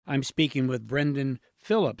I'm speaking with Brendan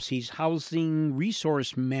Phillips. He's Housing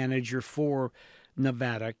Resource Manager for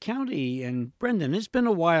Nevada County. And Brendan, it's been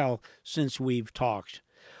a while since we've talked,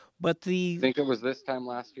 but I think it was this time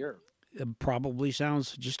last year. probably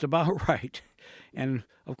sounds just about right. And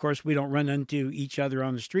of course, we don't run into each other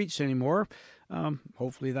on the streets anymore.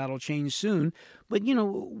 Hopefully, that'll change soon. But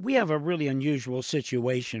we have a really unusual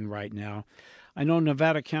situation right now. I know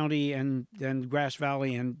Nevada County and Grass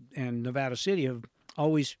Valley and Nevada City have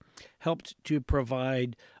always helped to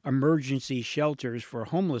provide emergency shelters for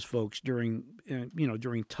homeless folks during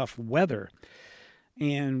tough weather,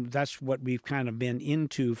 and that's what we've kind of been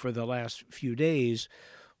into for the last few days.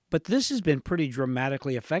 But this has been pretty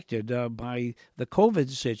dramatically affected by the COVID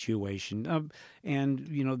situation, and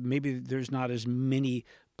maybe there's not as many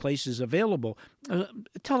places available.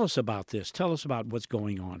 Tell us about this. Tell us about what's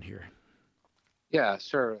going on here. Yeah,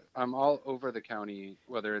 sure. I'm all over the county,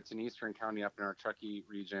 whether it's in Eastern County up in our Truckee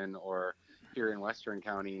region or here in Western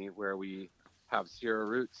County, where we have Sierra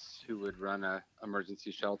Roots who would run a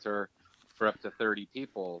emergency shelter for up to 30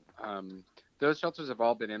 people. Those shelters have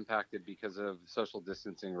all been impacted because of social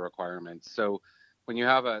distancing requirements. So when you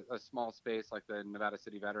have a small space like the Nevada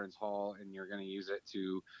City Veterans Hall and you're going to use it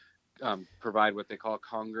to provide what they call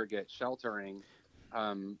congregate sheltering,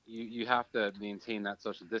 you have to maintain that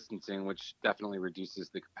social distancing, which definitely reduces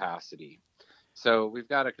the capacity. So we've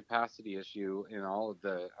got a capacity issue in all of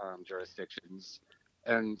the jurisdictions,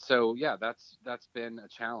 and so yeah, that's been a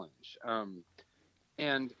challenge.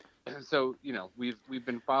 And so we've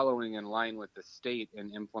been following in line with the state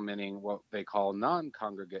in implementing what they call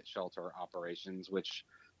non-congregate shelter operations, which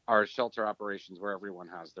are shelter operations where everyone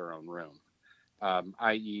has their own room,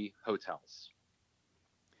 i.e., hotels.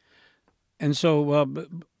 And so,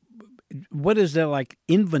 what is the like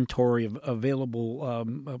inventory of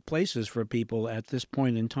available places for people at this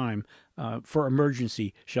point in time for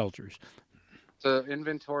emergency shelters? So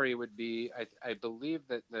inventory would be, I believe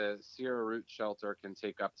that the Sierra Root shelter can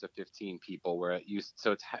take up to 15 people, where it used,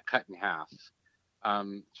 so it's cut in half.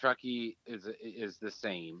 Truckee is the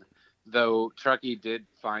same, though Truckee did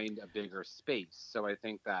find a bigger space. So I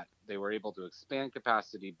think that they were able to expand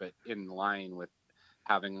capacity, but in line with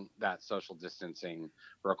having that social distancing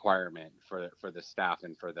requirement for the staff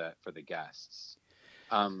and for the guests.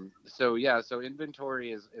 So yeah, so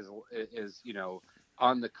inventory is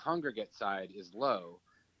on the congregate side is low,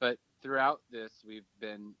 but throughout this we've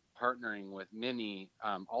been partnering with many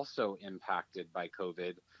also impacted by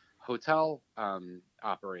COVID hotel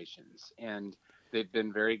operations, and they've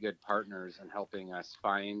been very good partners in helping us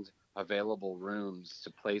find available rooms to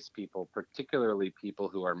place people, particularly people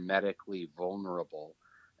who are medically vulnerable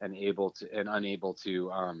and unable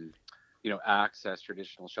to access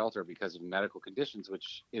traditional shelter because of medical conditions,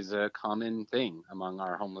 which is a common thing among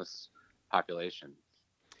our homeless population.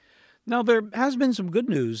 Now, there has been some good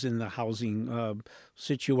news in the housing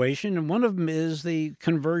situation, and one of them is the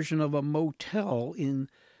conversion of a motel in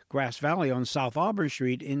Grass Valley on South Auburn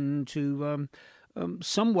Street into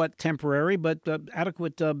somewhat temporary but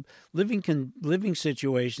adequate living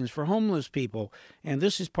situations for homeless people. And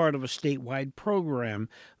this is part of a statewide program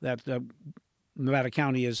that Nevada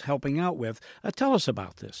County is helping out with. Tell us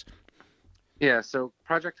about this. Yeah, so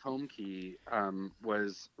Project Home Key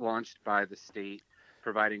was launched by the state,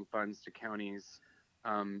 providing funds to counties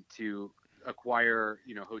to acquire,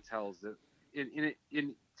 hotels that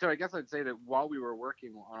in. So I guess I'd say that while we were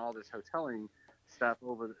working on all this hoteling stuff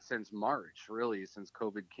since March, really since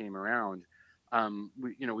COVID came around,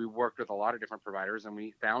 we worked with a lot of different providers, and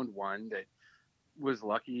we found one that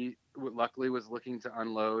luckily was looking to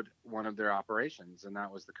unload one of their operations, and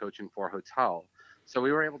that was the Cochin 4 Hotel. So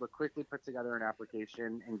we were able to quickly put together an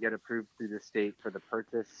application and get approved through the state for the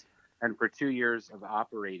purchase and for 2 years of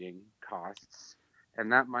operating costs.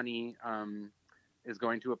 And that money is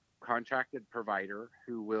going to a contracted provider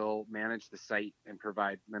who will manage the site and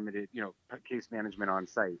provide limited, case management on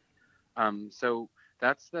site. So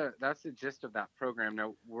that's the gist of that program.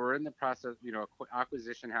 Now we're in the process.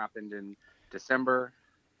 Acquisition happened in December.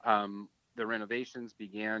 The renovations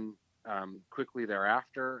began quickly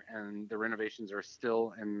thereafter, and the renovations are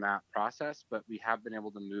still in that process. But we have been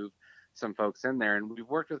able to move some folks in there, and we've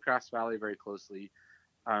worked with Grass Valley very closely,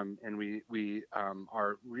 and we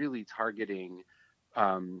are really targeting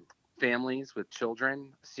families with children,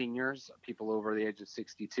 seniors, people over the age of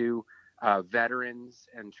 62, veterans,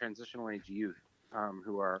 and transitional age youth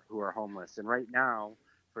who are homeless. And right now,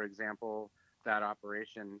 for example, that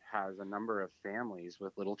operation has a number of families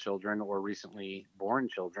with little children or recently born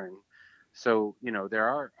children. So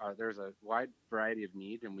there's a wide variety of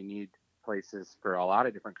need, and we need places for a lot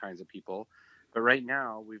of different kinds of people. But right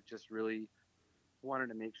now, we've just really wanted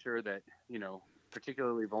to make sure that,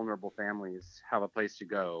 particularly vulnerable families have a place to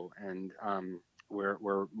go, and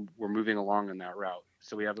we're moving along in that route.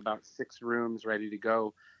 So we have about 6 rooms ready to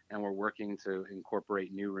go, and we're working to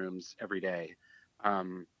incorporate new rooms every day.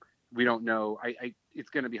 We don't know. It's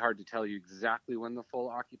going to be hard to tell you exactly when the full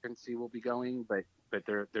occupancy will be going, but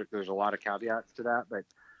there's a lot of caveats to that. But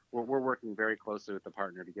we're working very closely with the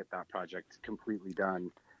partner to get that project completely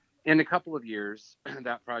done. In a couple of years,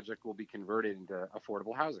 that project will be converted into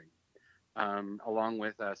affordable housing, along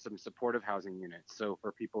with some supportive housing units. So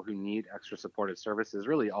for people who need extra supportive services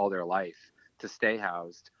really all their life to stay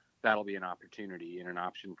housed, that'll be an opportunity and an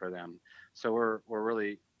option for them. So we're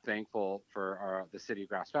really thankful for the city of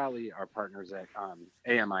Grass Valley, our partners at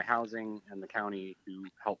AMI Housing, and the county who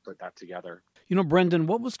helped put that together. Brendan,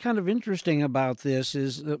 what was kind of interesting about this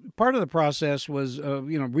is part of the process was,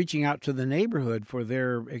 reaching out to the neighborhood for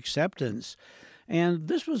their acceptance. And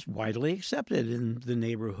this was widely accepted in the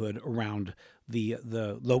neighborhood around the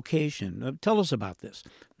location. Tell us about this.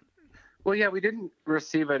 Well, yeah, we didn't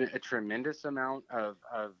receive a tremendous amount of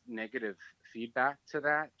negative feedback to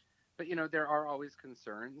that. But, there are always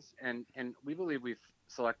concerns. And we believe we've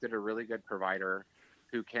selected a really good provider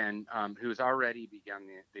who's already begun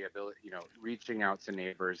the ability, reaching out to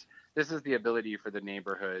neighbors. This is the ability for the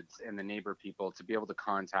neighborhoods and the neighbor people to be able to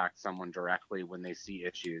contact someone directly when they see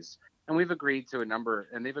issues. And they've agreed to a number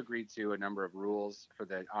of rules for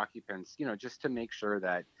the occupants, just to make sure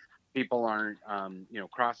that people aren't,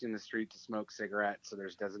 crossing the street to smoke cigarettes. So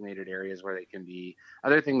there's designated areas where they can be.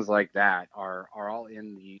 Other things like that are all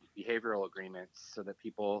in the behavioral agreements, so that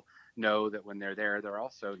people know that when they're there, they're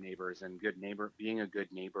also neighbors, and being a good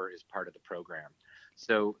neighbor is part of the program.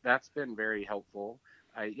 So that's been very helpful.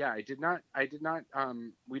 We did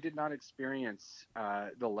not experience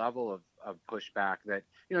the level of pushback that,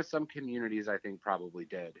 some communities I think probably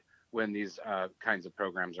did when these kinds of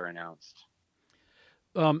programs are announced.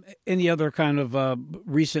 Any other kind of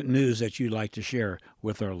recent news that you'd like to share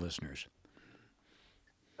with our listeners?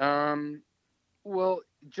 Well,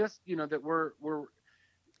 just, that we're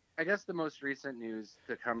I guess the most recent news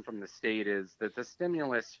to come from the state is that the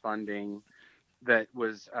stimulus funding that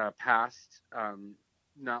was passed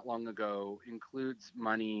not long ago includes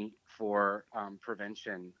money for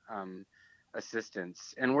prevention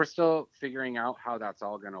assistance. And we're still figuring out how that's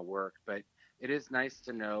all going to work. But it is nice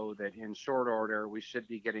to know that in short order, we should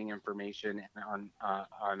be getting information on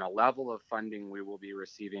a level of funding we will be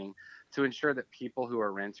receiving to ensure that people who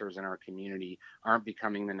are renters in our community aren't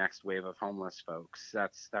becoming the next wave of homeless folks.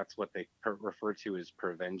 That's what they refer to as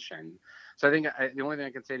prevention. So I think the only thing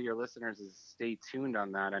I can say to your listeners is stay tuned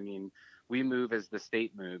on that. I mean, we move as the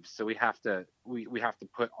state moves, so we have to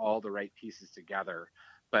put all the right pieces together.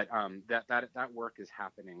 But that work is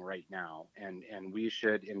happening right now, and we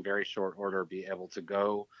should, in very short order, be able to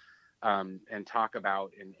go and talk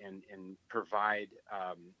about and provide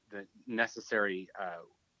the necessary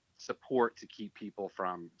support to keep people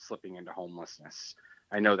from slipping into homelessness.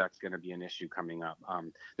 I know that's going to be an issue coming up.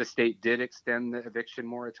 The state did extend the eviction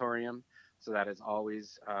moratorium, so that is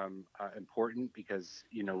always important, because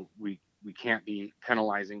we can't be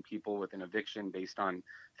penalizing people with an eviction based on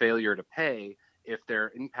failure to pay if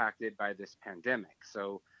they're impacted by this pandemic.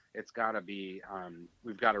 So it's got to be,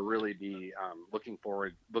 we've got to really be looking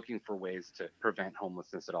for ways to prevent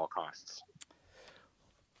homelessness at all costs.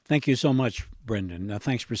 Thank you so much, Brendan.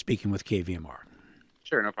 Thanks for speaking with KVMR.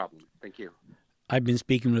 Sure, no problem. Thank you. I've been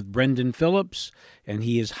speaking with Brendan Phillips, and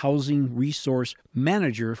he is Housing Resource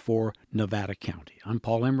Manager for Nevada County. I'm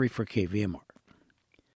Paul Emery for KVMR.